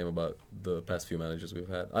say the same about the past few managers we've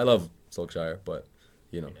had. I love Solskjaer, but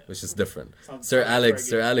you know, it's just different. Sounds Sir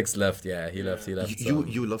very Alex left. Yeah, he left. He left.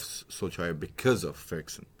 You love Solskjaer because of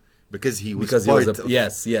Ferguson, because he was because he part was of,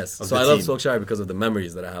 yes. of So the I love team. Solskjaer because of the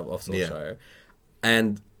memories that I have of Yeah. Solskjaer,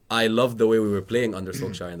 and I love the way we were playing under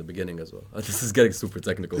Solskjaer in the beginning as well. This is getting super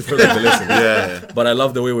technical for like, the listeners. Yeah. But I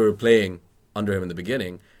love the way we were playing under him in the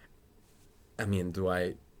beginning. I mean, do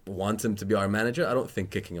I want him to be our manager? I don't think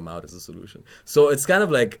kicking him out is a solution. So it's kind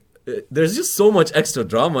of like there's just so much extra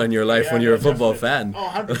drama in your life Yeah, when you're a no, football definitely.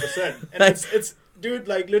 fan. Oh, 100%. And it's dude,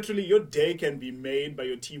 like literally your day can be made by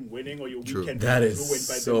your team winning or your True. weekend That be is ruined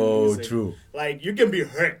by them so losing. true. Like you can be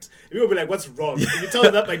hurt. People will be like, what's wrong? And you tell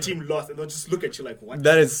them that my team lost and they'll just look at you like, what?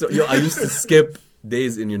 That is so. Yo, I used to skip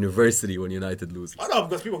days in university when United loses. Oh no,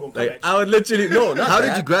 because people gonna come Like at you. I would literally no. Not How that.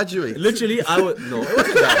 did you graduate? Literally, I would no. It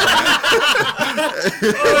wasn't that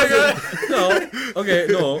bad. Oh my god. No. Okay.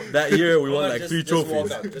 No. That year we won like 3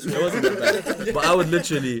 trophies. It wasn't that bad. But I would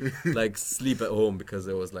literally like sleep at home because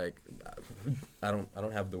it was like I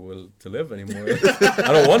don't have the will to live anymore.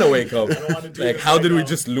 I don't want to wake up. don't wanna do Like this how right did we now.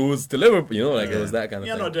 just lose to Liverpool? You know, like it was that kind of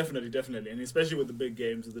Yeah, thing. no, definitely, and especially with the big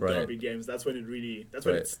games, the Right. derby games, that's when it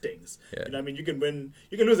Right. stings. Yeah. You know what I mean? You can win,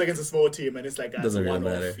 you can lose against a small team, and it's like it's Doesn't a really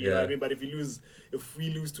one-off. matter, You know what I yeah. mean? But if we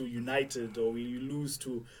lose to United or we lose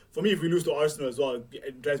to, for me, if we lose to Arsenal as well,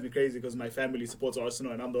 it drives me crazy because my family supports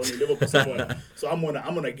Arsenal and I'm the only Liverpool supporter. So I'm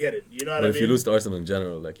gonna get it. You know what But I if mean? you lose to Arsenal in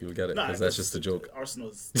general, like you'll get it Nah, because that's just a joke.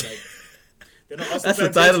 Arsenal's like. They're not Arsenal That's the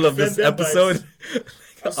fans, title let's of this defend them, but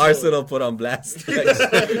episode. Arsenal put on blast.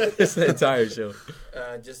 It's the entire show.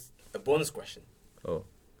 Just a bonus question. Oh,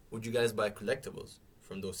 Would you guys buy collectibles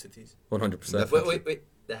from those cities? 100%. Definitely. Wait.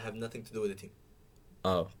 That have nothing to do with the team.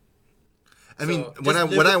 Oh, I mean, So, when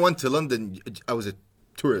just I live- went to London, I was a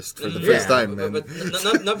tourist for the Yeah, first time, but, man.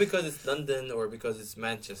 but not because it's London or because it's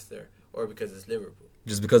Manchester or because it's Liverpool.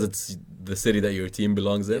 just because it's the city that your team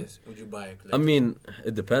belongs in. Yes. Would you buy a collectible? I mean,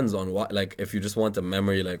 it depends on what. Like, if you just want a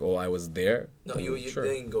memory, like, oh, I was there. no, then you sure.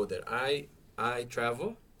 didn't go there. I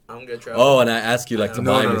travel. I'm gonna travel. Oh, and I ask you like to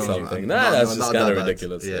No, buy no, me no, something. no, Nah, no, that's no, just not kind of that bad.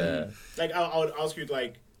 ridiculous. Yeah. Yeah. like I would ask you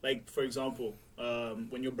like for example,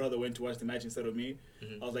 when your brother went to watch the match instead of me,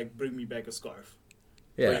 I was like, bring me back a scarf.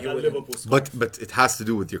 Yeah. Like a Liverpool scarf. But it has to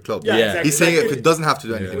do with your club. Yeah, Yeah. exactly. He's saying Like, if it doesn't have to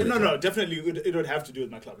do anything. Yeah. with No, your no, club. definitely it would have to do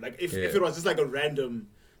with my club. Like if Yeah. it was just like a random,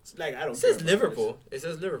 like I don't. It says care. Liverpool. It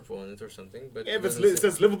says Liverpool on it or something. But Yeah, if it it's, doesn't it say-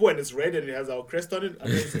 says Liverpool and it's red and it has our crest on it.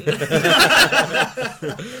 Amazing.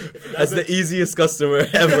 That's the easiest customer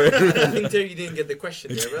ever. I think Terry didn't get the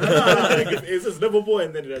question there. But Like, if it says Liverpool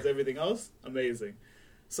and then it has everything else. Amazing.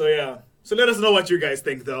 So yeah. So let us know what you guys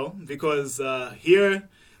think though, because here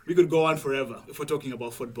we could go on forever if we're talking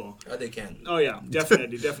about football. oh, they can. Oh yeah,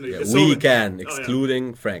 definitely. Yeah, There's we so- can, Oh, yeah.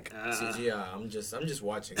 excluding Frank. See, yeah, I'm just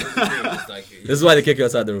watching. It's like, This is why they kick you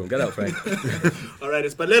outside the room. Get out, Frank. All right,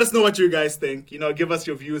 but let us know what you guys think. You know, give us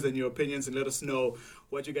your views and your opinions, and let us know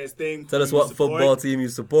what you guys think. Tell who us you what support. football team you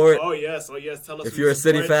support. Oh yes. Tell us. If who you're you a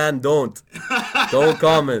City support. fan, don't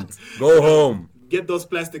comment. Go home. Get those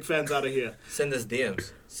plastic fans out of here. send us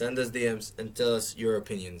DMs. Send us DMs and tell us your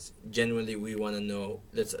opinions. Genuinely, we want to know.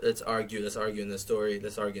 Let's argue. Let's argue in the story.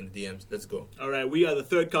 Let's argue in the DMs. Let's go. All right, we are the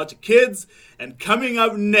Third Culture Kids, and coming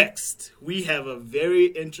up next, we have a very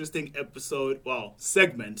interesting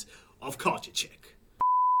segment of Culture Check.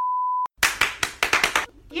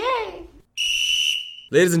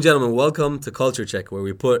 Ladies and gentlemen, welcome to Culture Check, where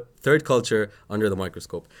we put third culture under the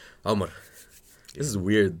microscope. Omar, this is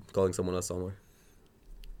weird calling someone else Omar.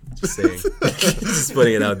 Just saying. Just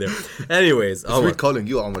putting it out there. Anyways, It's Omar, weird calling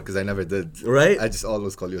you Omar because I never did. right? I just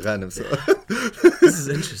always call you Ghanem. So This is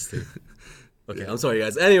interesting. Okay, I'm sorry,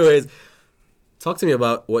 guys. Anyways, talk to me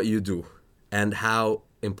about what you do and how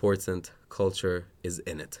important culture is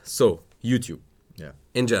in it. So, YouTube, Yeah.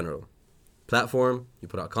 in general, platform, you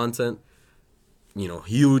put out content, you know,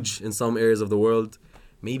 huge in some areas of the world,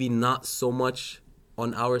 maybe not so much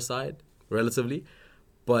on our side, relatively,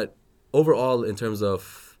 but overall, in terms of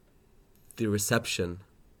the reception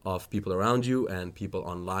of people around you and people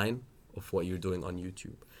online of what you're doing on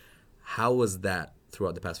YouTube, how was that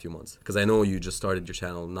throughout the past few months? Because I know you just started your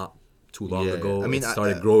channel not too long Yeah, ago. I mean, it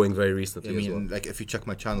started growing very recently I mean, as well. like if you check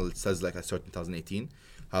my channel, it says like I started in 2018.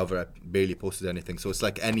 However, I barely posted anything. So it's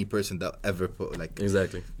like any person that ever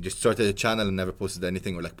Exactly. just started a channel and never posted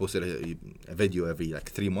anything, or like posted a video every like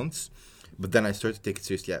 3 months. But then I started to take it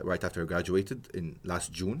seriously right after I graduated in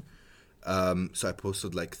last June. So I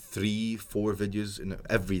posted like 3-4 videos in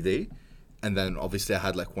every day. And then obviously I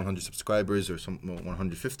had like 100 subscribers or some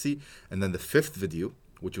 150. And then the 5th video,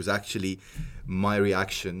 which was actually my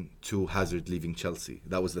reaction to Hazard leaving Chelsea.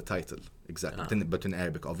 That was the title, exactly. But in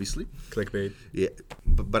Arabic, obviously. Clickbait. Yeah,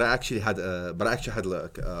 but I actually had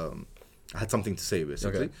like I had something to say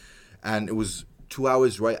basically, and it was 2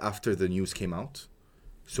 hours right after the news came out,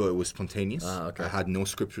 so it was spontaneous. Okay. I had no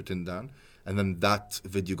script written down, and then that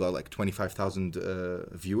video got like 25,000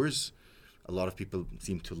 viewers. A lot of people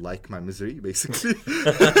seem to like my misery, basically.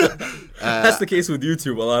 That's the case with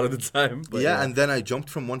YouTube a lot of the time. But yeah, and then I jumped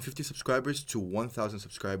from 150 subscribers to 1,000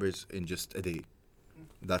 subscribers in just a day.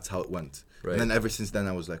 That's how it went. Right. And then ever since then,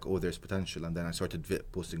 I was like, oh, there's potential. And then I started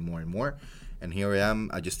posting more and more. And here I am.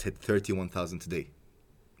 I just hit 31,000 today.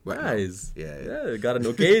 Right now. Nice. Yeah. Got an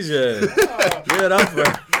occasion. Give it up for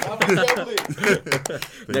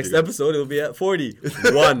next episode, it'll be at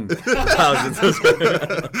 41,000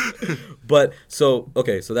 subscribers. But so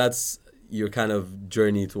that's your kind of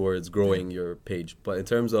journey towards growing your page. But in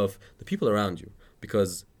terms of the people around you,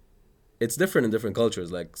 because it's different in different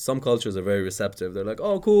cultures. Like some cultures are very receptive. They're like,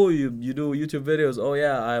 oh, cool, you do YouTube videos. Oh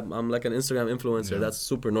yeah, I'm like an Instagram influencer. Yeah. That's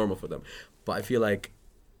super normal for them. But I feel like,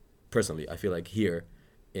 personally, here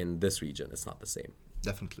in this region, it's not the same.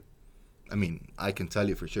 Definitely. I mean, I can tell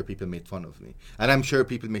you for sure people made fun of me. And I'm sure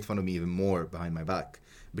people made fun of me even more behind my back.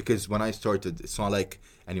 Because when I started, it's not like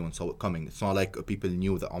anyone saw it coming. It's not like people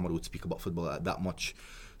knew that Omar would speak about football that much.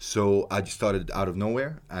 So I just started out of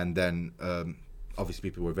nowhere. And then obviously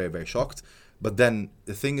people were very, very shocked. But then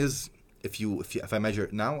the thing is, if I measure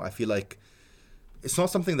it now, I feel like it's not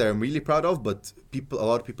something that I'm really proud of, but a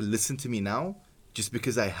lot of people listen to me now just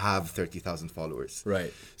because I have 30,000 followers.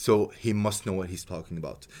 Right. So he must know what he's talking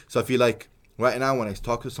about. So I feel like right now when I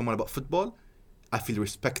talk to someone about football, I feel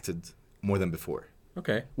respected more than before.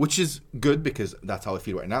 Okay. Which is good because that's how I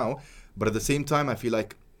feel right now. But at the same time, I feel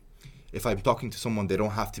like if I'm talking to someone, they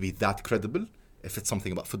don't have to be that credible if it's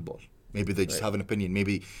something about football. Maybe they just have an opinion.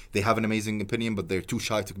 Maybe they have an amazing opinion, but they're too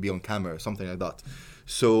shy to be on camera or something like that.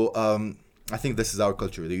 So I think this is our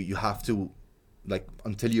culture. You have to, like,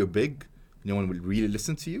 until you're big, no one will really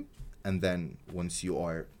listen to you. And then once you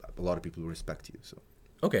are, a lot of people will respect you. So.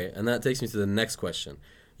 Okay, and that takes me to the next question.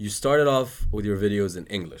 You started off with your videos in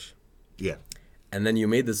English. Yeah. And then you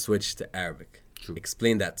made the switch to Arabic. True.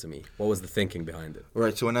 Explain that to me. What was the thinking behind it?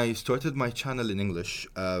 Right, so when I started my channel in English,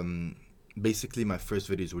 basically my first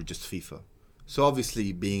videos were just FIFA. So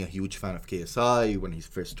obviously being a huge fan of KSI when he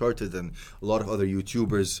first started and a lot of other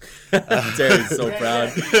YouTubers. Terry's so proud.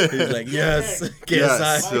 He's like, yes, KSI.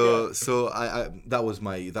 Yeah, so I that was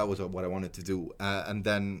what I wanted to do. And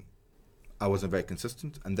then I wasn't very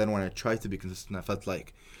consistent. And then when I tried to be consistent, I felt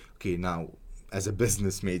like, okay, now as a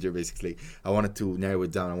business major, basically, I wanted to narrow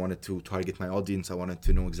it down. I wanted to target my audience. I wanted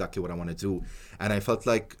to know exactly what I want to do. And I felt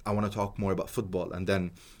like I want to talk more about football. And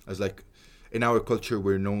then I was like, in our culture,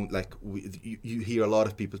 we're known, like, you hear a lot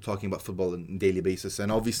of people talking about football on a daily basis.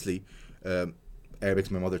 And obviously,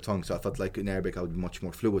 Arabic's my mother tongue. So I felt like in Arabic, I would be much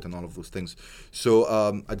more fluent and all of those things. So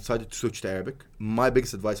I decided to switch to Arabic. My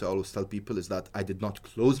biggest advice I always tell people is that I did not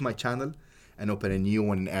close my channel and open a new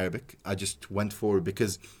one in Arabic. I just went forward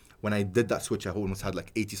because when I did that switch, I almost had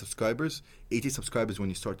like 80 subscribers. 80 subscribers when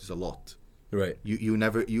you start is a lot. Right. You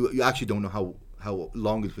actually don't know how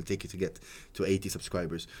long it will take you to get to 80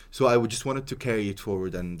 subscribers. So I just wanted to carry it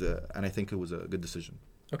forward, and I think it was a good decision.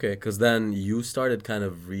 Okay, because then you started kind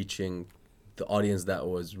of reaching the audience that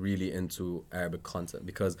was really into Arabic content.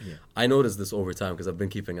 Because I noticed this over time because I've been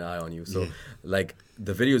keeping an eye on you. So like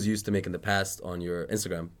the videos you used to make in the past on your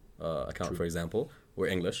Instagram account, for example, were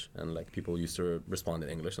English, and like people used to respond in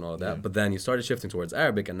English and all of that. But then you started shifting towards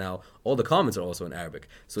Arabic, and now all the comments are also in Arabic.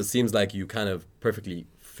 So it seems like you kind of perfectly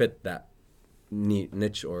fit that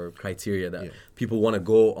niche or criteria that people want to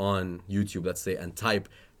go on YouTube, let's say, and type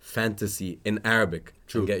fantasy in Arabic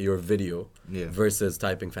and get your video Yeah. versus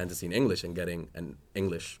typing fantasy in English and getting an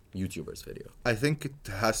English YouTuber's video? I think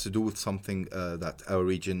it has to do with something that our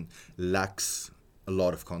region lacks a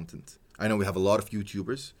lot of content. I know we have a lot of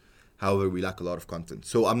YouTubers, however, we lack a lot of content.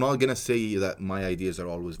 So I'm not going to say that my ideas are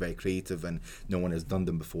always very creative and no one has done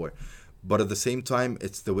them before. But at the same time,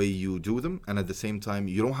 it's the way you do them. And at the same time,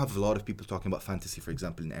 you don't have a lot of people talking about fantasy, for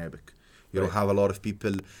example, in Arabic. You don't have a lot of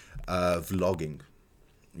people vlogging.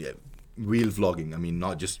 Yeah, real vlogging. I mean,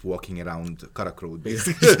 not just walking around Karak Road,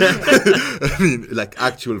 basically. I mean, like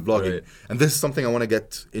actual vlogging. Right. And this is something I want to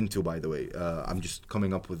get into, by the way. I'm just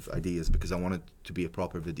coming up with ideas because I want it to be a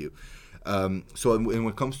proper video. So when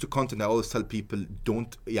it comes to content, I always tell people,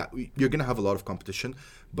 you're going to have a lot of competition,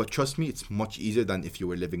 but trust me, it's much easier than if you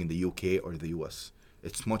were living in the UK or the US.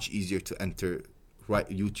 It's much easier to enter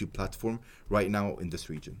YouTube platform right now in this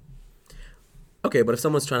region. Okay, but if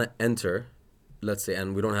someone's trying to enter, let's say,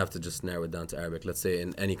 and we don't have to just narrow it down to Arabic, let's say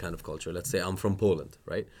in any kind of culture, let's say I'm from Poland,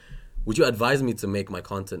 right? Would you advise me to make my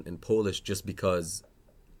content in Polish just because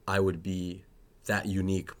I would be that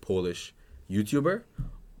unique Polish YouTuber?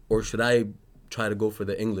 Or should I try to go for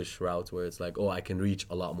the English route where it's like, oh, I can reach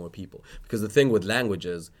a lot more people? Because the thing with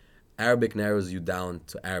languages, Arabic narrows you down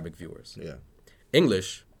to Arabic viewers. Yeah.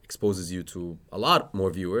 English exposes you to a lot more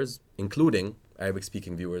viewers, including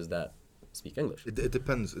Arabic-speaking viewers that speak English. It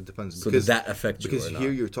depends. So does that affect you Because or here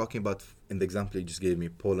not? you're talking about, in the example you just gave me,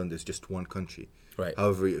 Poland is just one country. Right.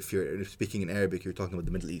 However, if you're speaking in Arabic, you're talking about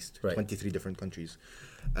the Middle East, Right. 23 different countries.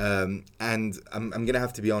 And I'm going to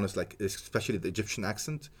have to be honest, like, especially the Egyptian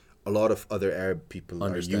accent, a lot of other Arab people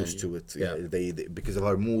Understand are used you. to it. Yeah. They because of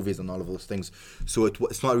our movies and all of those things. So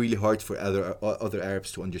it's not really hard for other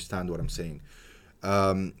Arabs to understand what I'm saying.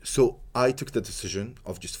 So I took the decision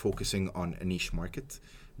of just focusing on a niche market,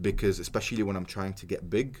 because especially when I'm trying to get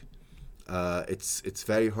big, it's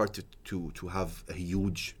very hard to have a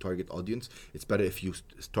huge target audience. It's better if you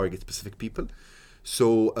target specific people.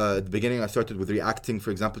 So at the beginning, I started with reacting,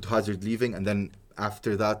 for example, to Hazard leaving, and then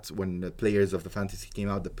after that, when the players of the fantasy came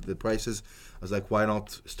out, the prices, I was like, why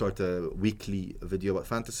not start a weekly video about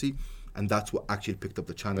fantasy? And that's what actually picked up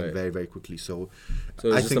the channel Right. very, very quickly. So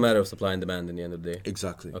It's just a matter of supply and demand in the end of the day.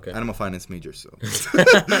 Exactly. Okay. And I'm a finance major, so.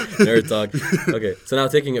 Nerd talk. Okay, so now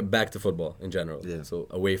taking it back to football in general. Yeah. So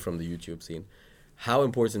away from the YouTube scene. How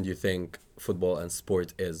important do you think football and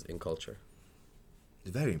sport is in culture?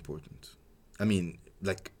 Very important. I mean,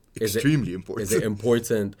 like, Is it- extremely important. Is it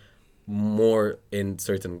important more in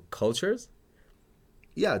certain cultures?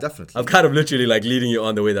 Yeah, definitely. I'm kind of literally like leading you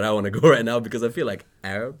on the way that I want to go right now, because I feel like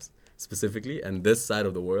Arabs specifically and this side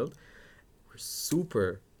of the world, we're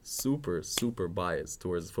super biased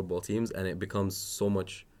towards football teams, and it becomes so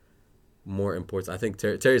much more important. I think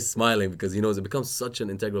Terry's smiling because he knows it becomes such an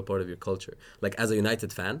integral part of your culture. Like, as a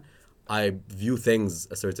United fan, I view things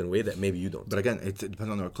a certain way that maybe you don't. But again, it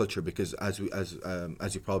depends on our culture, because as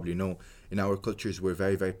you probably know, in our cultures we're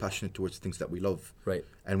very, very passionate towards things that we love, Right.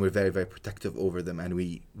 And we're very, very protective over them, and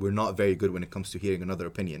we're not very good when it comes to hearing another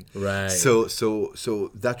opinion. Right. So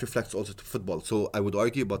that reflects also to football. So I would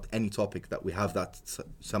argue about any topic that we have that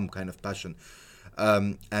some kind of passion.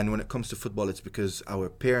 And when it comes to football, it's because our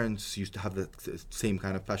parents used to have that same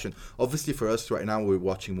kind of passion. Obviously, for us right now, we're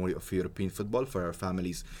watching more of European football. For our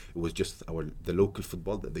families, it was just the local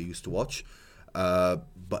football that they used to watch.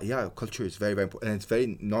 But yeah, culture is very, very important, and it's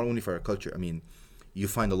very not only for our culture. I mean, you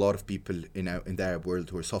find a lot of people in the Arab world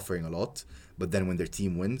who are suffering a lot, but then when their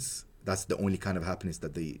team wins, that's the only kind of happiness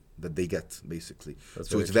that they get, basically.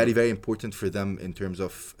 So it's very, very important for them in terms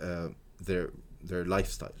of their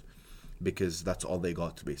lifestyle, because that's all they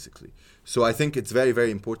got, basically. So I think it's very,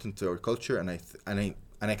 very important to our culture, and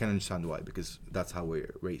I can understand why, because that's how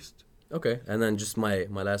we're raised. Okay, and then just my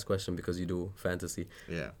last question, because you do fantasy.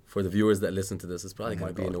 Yeah. For the viewers that listen to this, it's probably Oh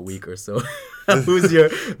going my to be in a God. week or so. who's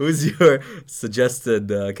your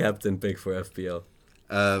suggested captain pick for FPL?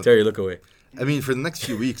 Terry, look away. I mean, for the next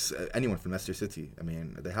few weeks, anyone from Leicester City. I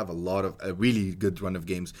mean, they have a really good run of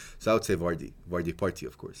games. So I would say Vardy Party,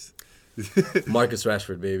 of course. Marcus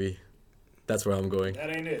Rashford, baby. That's where I'm going. That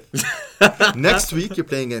ain't it. Next week, you're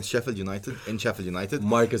playing against Sheffield United in Sheffield United.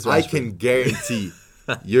 Marcus I Rashford. can guarantee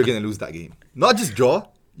you're gonna lose that game. Not just draw.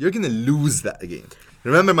 You're gonna lose that game.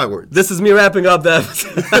 Remember my words. This is me wrapping up the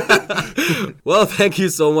episode. Well, thank you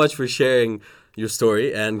so much for sharing your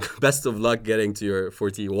story, and best of luck getting to your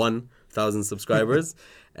 41,000 subscribers.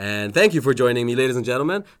 And thank you for joining me, ladies and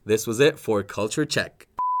gentlemen. This was it for Culture Check.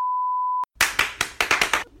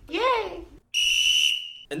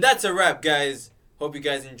 And that's a wrap, guys. Hope you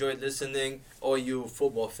guys enjoyed listening. All you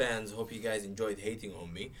football fans, hope you guys enjoyed hating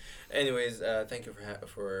on me. Anyways, thank you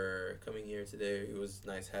for coming here today. It was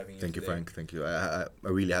nice having you. Thank you, today. Frank. Thank you. I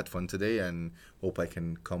really had fun today, and hope I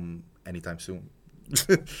can come anytime soon.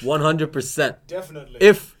 100%. Definitely.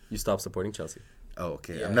 If you stop supporting Chelsea. Oh,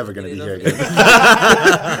 okay. Yeah, I'm never gonna be enough- here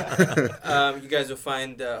again. You guys will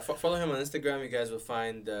find follow him on Instagram. You guys will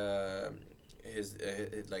find his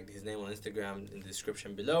name on Instagram in the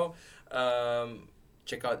description below.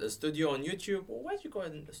 Check out the studio on YouTube. Why did you call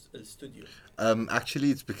it a studio? Actually,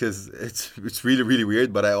 it's because it's really, really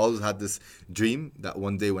weird. But I always had this dream that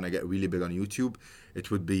one day when I get really big on YouTube,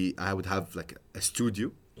 I would have like a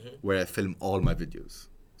studio where I film all my videos.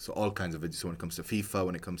 So all kinds of videos. So when it comes to FIFA,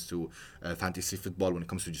 when it comes to fantasy football, when it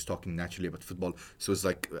comes to just talking naturally about football. So it's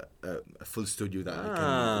like a full studio that I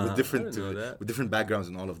can with I different didn't know that. with different backgrounds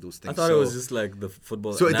and all of those things. I thought So- it was just like the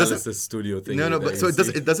football So it doesn't- analysis studio thing. No, that but you so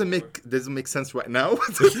see. it doesn't make sense right now.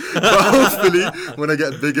 But hopefully, when I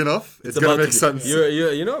get big enough, it's gonna about make to- sense.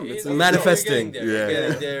 You know, it's You're manifesting. getting there. Yeah. You're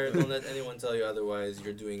getting there. Don't let anyone tell you otherwise.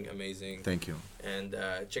 You're doing amazing. Thank you. And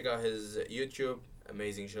check out his YouTube.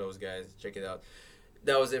 Amazing shows, guys. Check it out.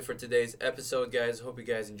 That was it for today's episode, guys. Hope you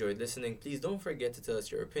guys enjoyed listening. Please don't forget to tell us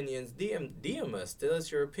your opinions. DM us. Tell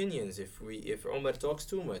us your opinions. If Omar talks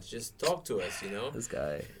too much, just talk to us. You know. This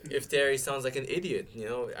guy. If Terry sounds like an idiot, you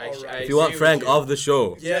know. I If you want agree Frank with you. off the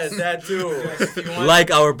show, Yes, that too. If you want- like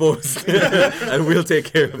our post, and we'll take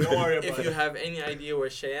care of Don't worry it. about If you it. have any idea where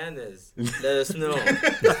Cheyenne is, let us know.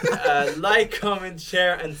 Like, comment,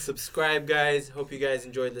 share, and subscribe, guys. Hope you guys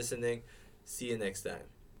enjoyed listening. See you next time.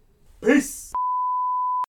 Peace.